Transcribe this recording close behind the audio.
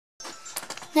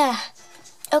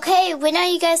Okay, when are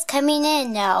you guys coming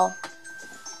in now?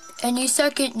 Any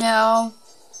second now.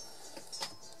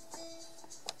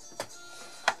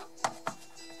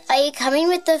 Are you coming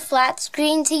with the flat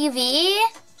screen TV?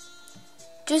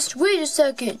 Just wait a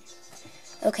second.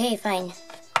 Okay, fine.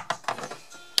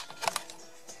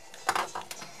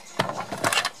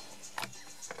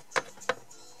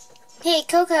 Hey,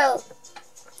 Coco.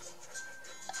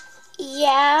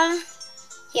 Yeah?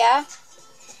 Yeah?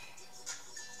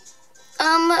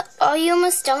 Are you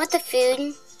almost done with the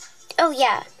food? Oh,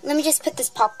 yeah. Let me just put this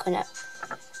popcorn up.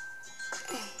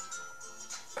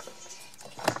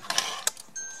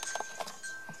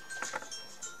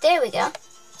 There we go.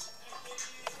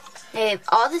 I have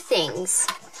all the things.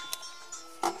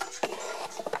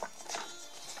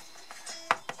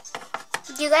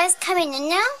 You guys coming in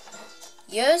now?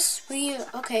 Yes,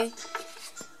 okay.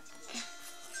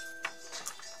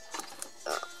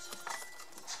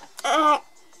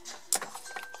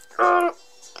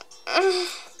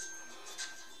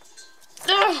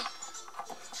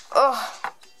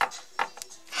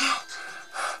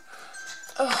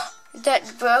 That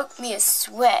broke me a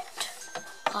sweat.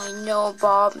 I know,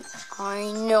 Bob.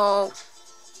 I know.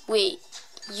 Wait,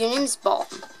 your name's Bob.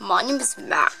 My name is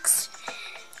Max.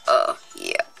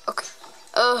 Yeah, okay.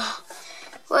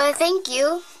 Well, thank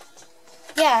you.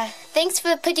 Yeah, thanks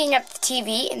for putting up the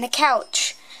TV and the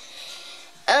couch.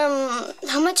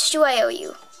 How much do I owe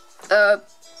you?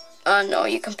 No,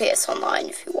 you can pay us online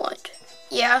if you want.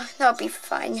 Yeah, that'll be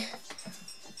fine.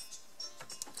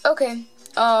 Okay,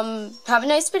 have a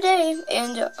nice day,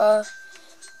 and,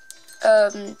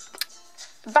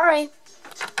 bye.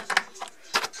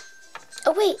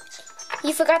 Oh, wait,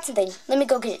 you forgot something. Let me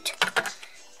go get it.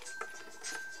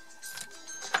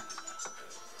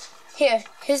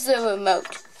 Here's the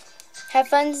remote. Have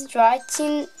fun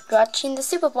watching the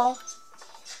Super Bowl.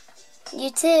 You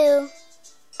too.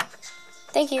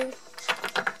 Thank you.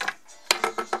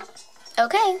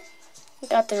 Okay,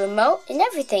 got the remote and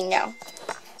everything now.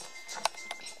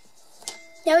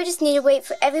 Now we just need to wait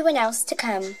for everyone else to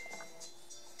come.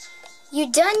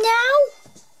 You done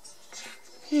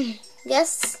now?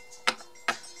 Yes.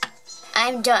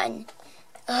 I'm done.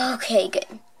 Okay, good.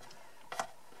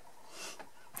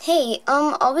 Hey,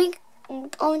 aren't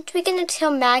we gonna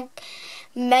tell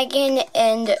Megan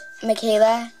and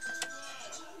Michaela?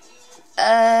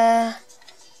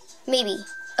 Maybe.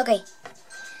 Okay.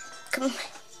 Come.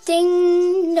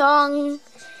 Ding dong.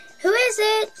 Who is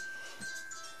it?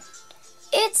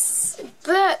 It's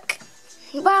Brooke.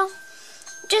 Well,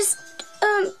 just,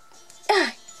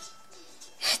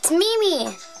 it's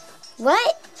Mimi.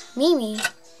 What? Mimi?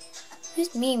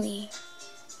 Who's Mimi?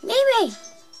 Mimi!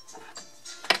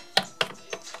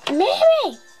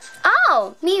 Mimi!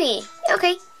 Oh, Mimi.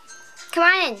 Okay. Come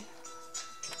on in.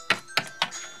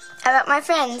 How about my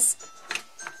friends?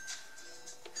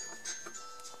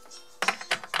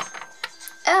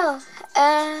 Oh,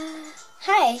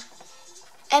 hi.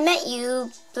 I met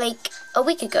you, like, a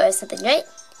week ago or something, right?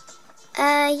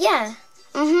 Yeah.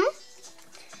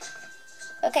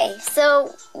 Okay,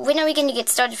 so when are we going to get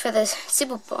started for the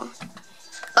Super Bowl?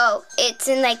 Oh, it's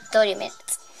in, like, 30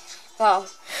 minutes. Well,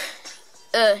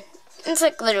 it's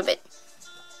like a little bit.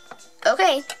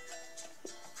 Okay.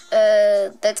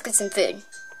 Let's get some food.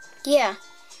 Yeah.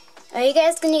 Are you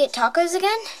guys going to get tacos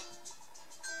again?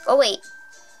 Oh, wait.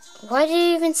 Why did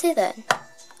you even say that?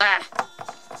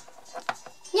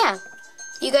 Yeah.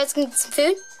 You guys can get some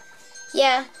food?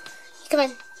 Yeah. Come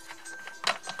on.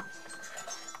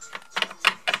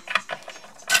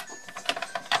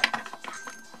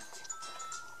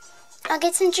 I'll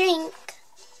get some drink.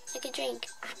 Take a drink.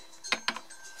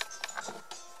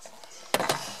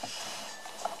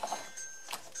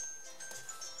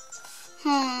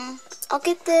 I'll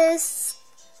get this.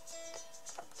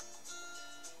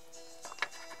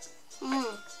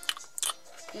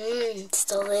 It's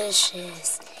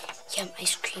delicious. Yum,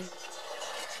 ice cream.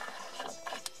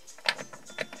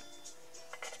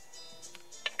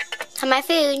 Have my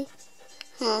food.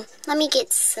 Let me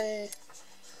get some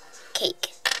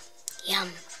cake. Yum.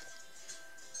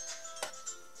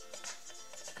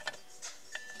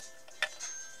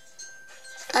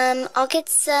 I'll get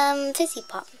some Fizzy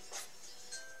Pop.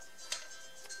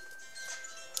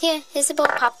 Here's a bowl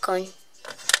of popcorn.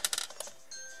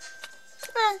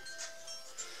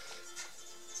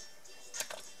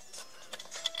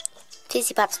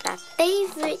 Fizzy Pop's my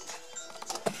favorite.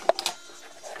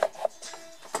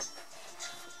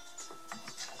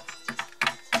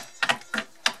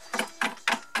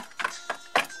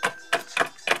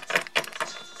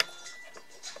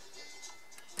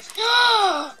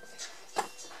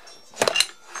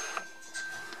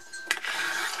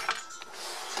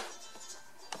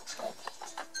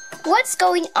 What's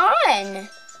going on?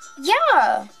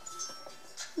 Yeah.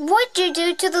 What'd you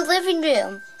do to the living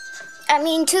room? I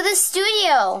mean, to the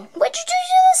studio. What'd you do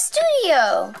to the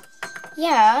studio?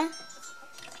 Yeah.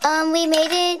 We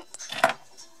made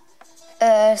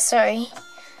it. Sorry.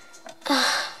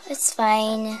 It's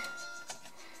fine.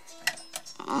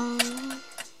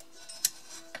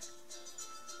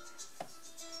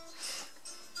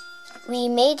 We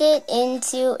made it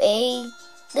into a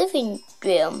living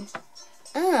room.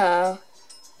 Oh.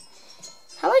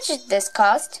 How much did this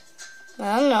cost?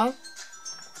 I don't know.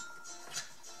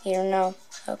 You don't know.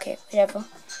 Okay, whatever.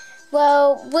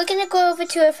 Well, we're gonna go over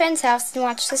to a friend's house and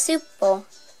watch the Super Bowl.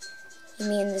 You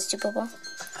mean the Super Bowl?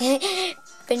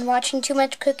 Been watching too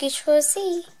much Cookies for a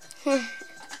C.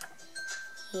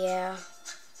 Yeah.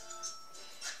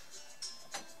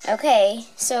 Okay,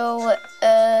 so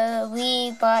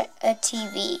we bought a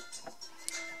TV.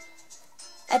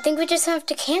 I think we just have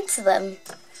to cancel them.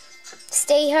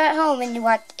 Stay here at home and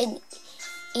watch and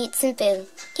eat some food.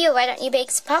 Here, why don't you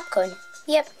bake some popcorn?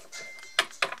 Yep.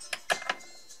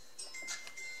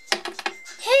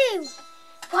 Hey,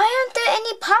 why aren't there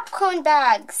any popcorn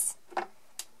bags?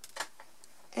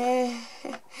 Oh.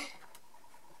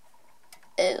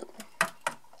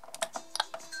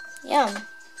 Yum.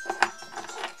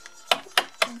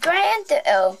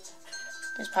 Oh,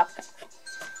 there's popcorn.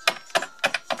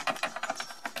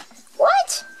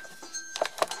 What?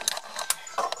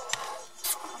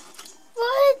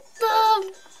 What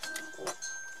the?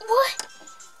 What?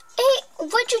 Hey,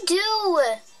 what'd you do?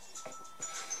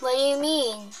 What do you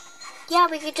mean? Yeah,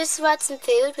 we could just brought some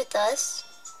food with us.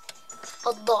 A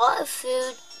lot of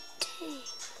food.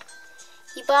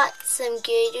 You bought some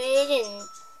Gatorade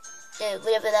and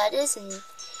whatever that is, and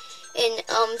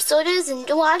sodas and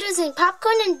waters and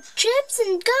popcorn and chips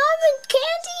and gum and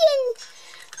candy and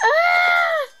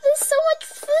there's so much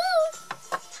food.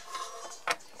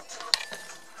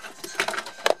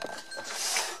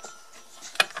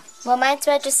 Well, might as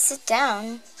well just sit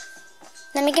down.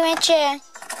 Let me get my chair.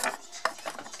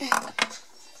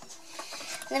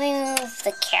 Let me move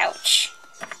the couch.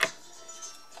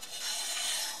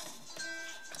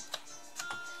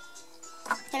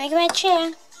 Let me get my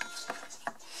chair.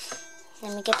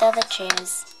 Let me get the other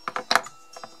chairs.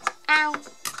 Ow.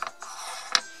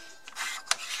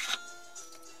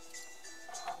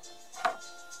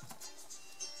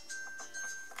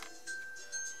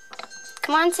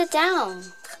 Come on, sit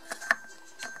down.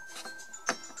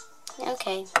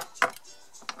 Okay.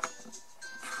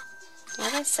 I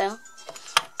guess so.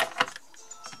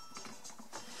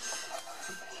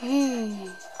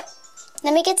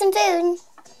 Let me get some food.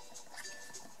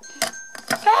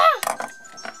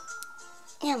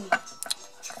 Yum.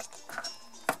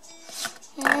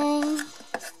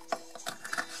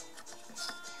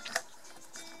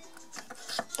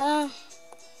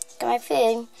 Got my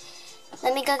food.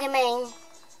 Let me go get mine.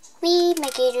 My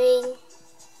Gatorade.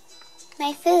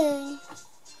 My food.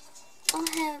 I'll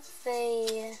have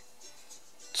a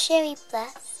cherry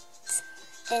blast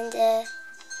and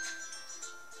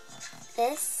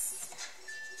this.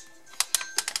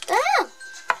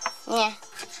 Yeah.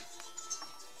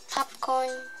 Popcorn.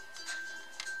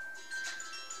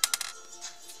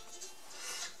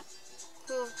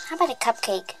 How about a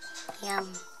cupcake? Yum.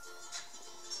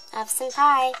 Have some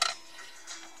pie.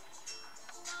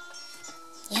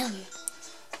 Yum.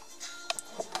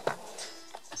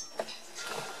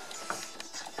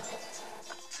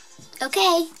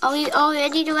 Okay, are we all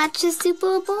ready to watch the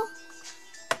Super Bowl?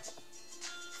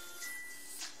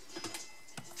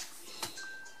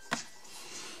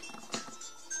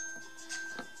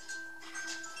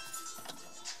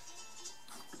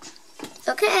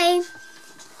 Okay,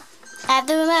 I have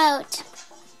the remote.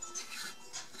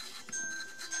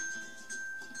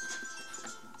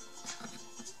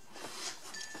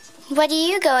 What are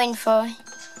you going for,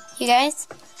 you guys?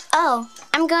 Oh,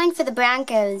 I'm going for the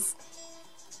Broncos.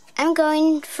 I'm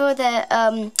going for the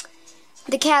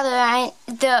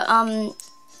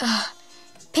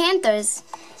Panthers.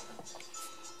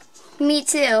 Me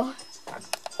too.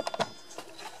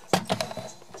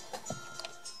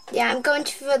 Yeah, I'm going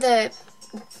for the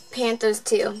Panthers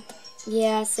too.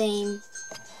 Yeah, same.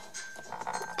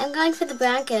 I'm going for the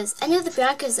Broncos. I know the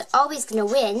Broncos are always gonna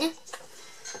win.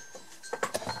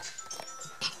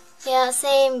 Yeah,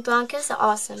 same. Broncos are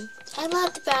awesome. I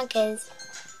love the Broncos.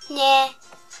 Nah.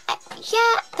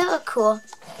 Yeah, they look cool.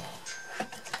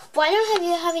 Why don't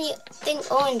you have anything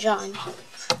orange on?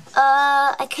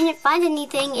 I couldn't find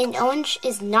anything, and orange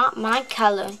is not my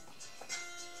color.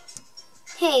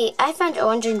 Hey, I found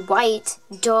orange and white.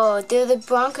 Duh, they're the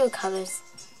Bronco colors.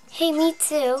 Hey, me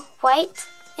too. White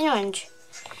and orange.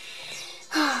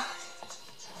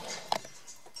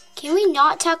 Can we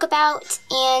not talk about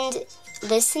and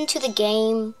listen to the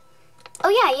game? Oh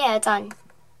yeah, it's on.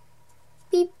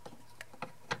 Beep.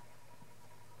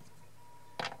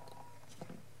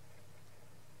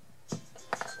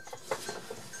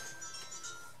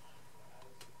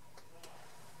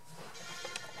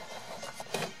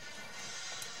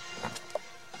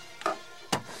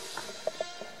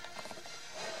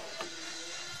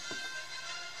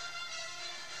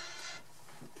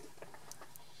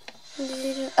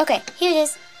 Okay, here it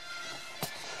is.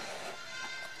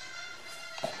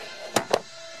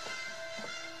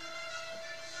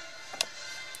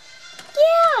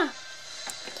 Yeah!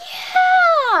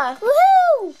 Yeah!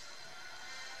 Woohoo!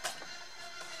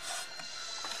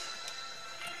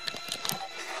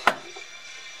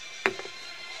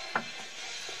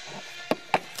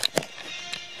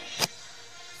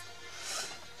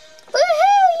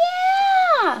 Woohoo!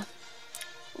 Yeah!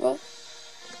 Well,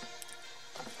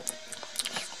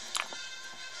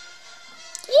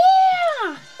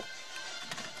 yeah!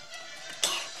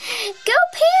 Go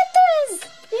Panthers!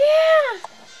 Yeah!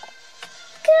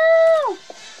 Go!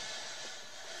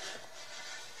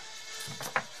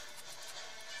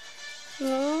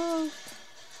 Mm.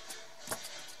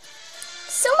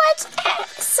 So much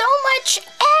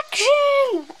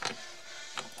action!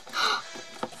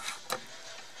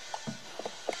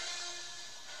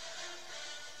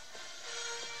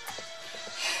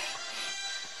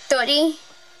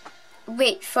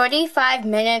 45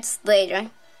 minutes later.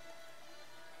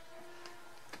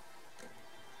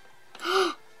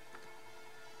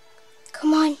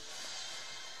 Come on.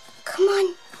 Come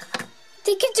on.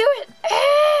 They can do it.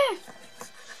 Ah!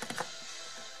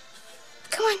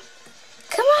 Come on.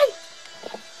 Come on.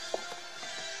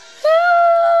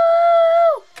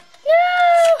 No! No!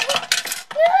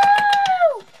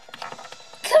 No!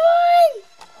 Come on.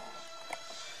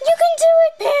 You can do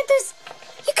it, Panthers.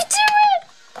 You can do it.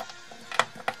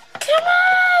 Come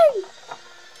on.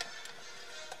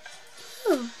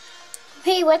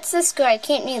 Hey, what's the score? I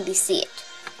can't really see it.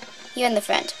 You in the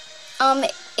front.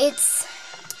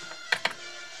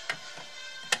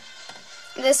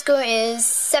 The score is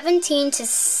 17 to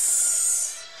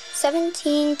 6.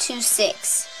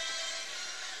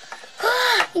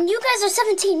 And you guys are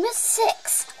 17 with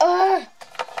 6. Come on.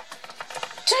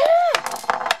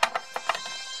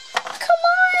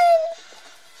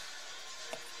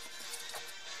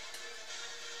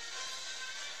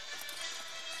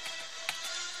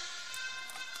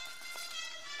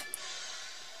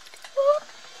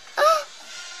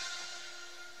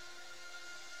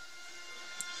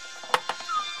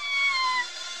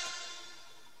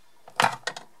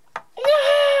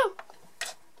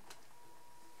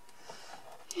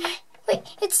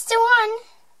 It's still on.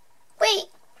 Wait.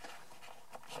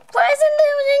 Why isn't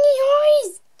there any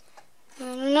noise? I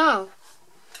don't know.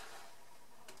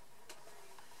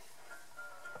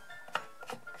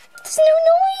 There's no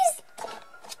noise.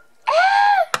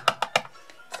 Ah!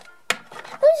 But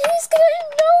who's gonna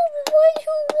know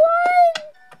who won?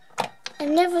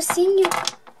 I've never seen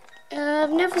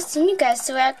you guys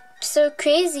act so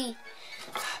crazy.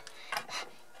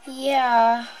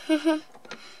 Yeah.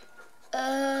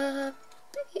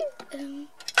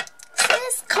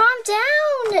 Sis, calm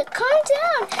down. Calm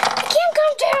down. I can't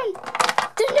calm down.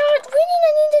 They're not winning. I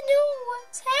need to know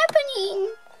what's happening.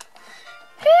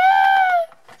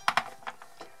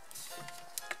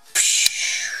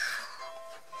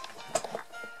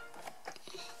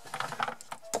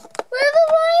 Where are the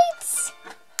lights?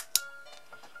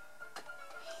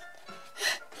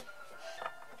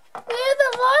 Where are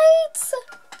the lights?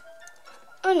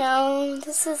 Oh no,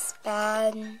 this is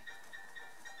bad.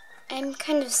 I'm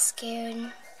kind of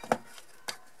scared.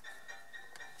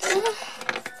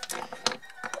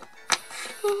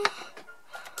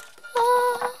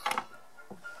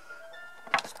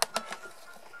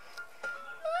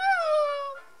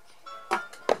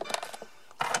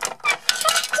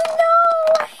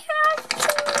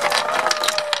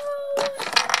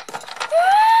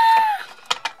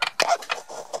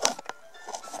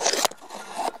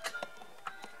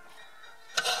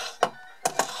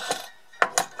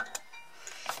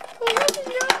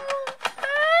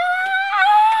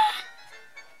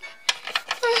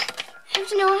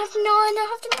 I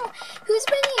have to know. Who's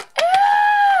winning?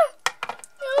 Ah!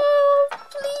 Oh,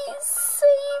 please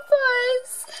save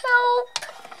us. Help.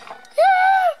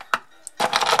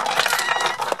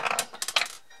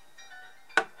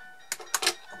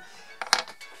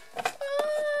 I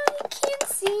can't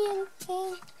see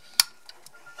anything.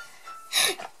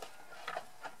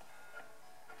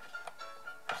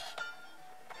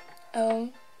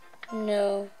 Oh,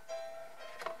 no.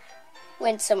 We're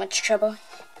in so much trouble.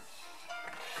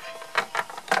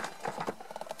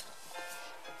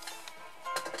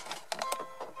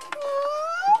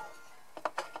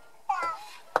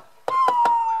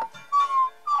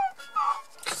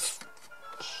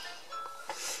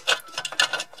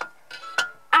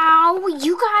 Ow,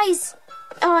 you guys.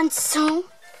 Oh, and so.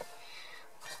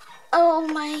 Oh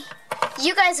my.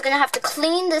 You guys are gonna have to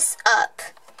clean this up.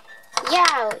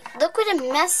 Yeah, look what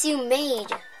a mess you made.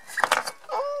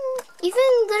 Oh, even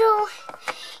little.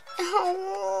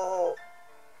 Oh,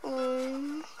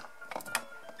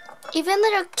 even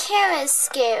little Kara is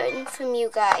scared from you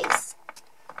guys.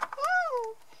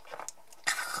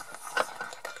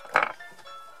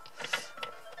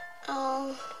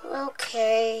 Oh,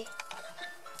 okay.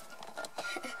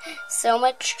 So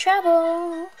much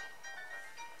trouble.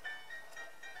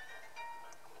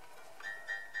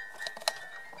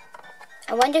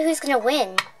 I wonder who's gonna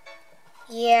win.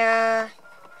 Yeah,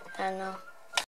 I don't know.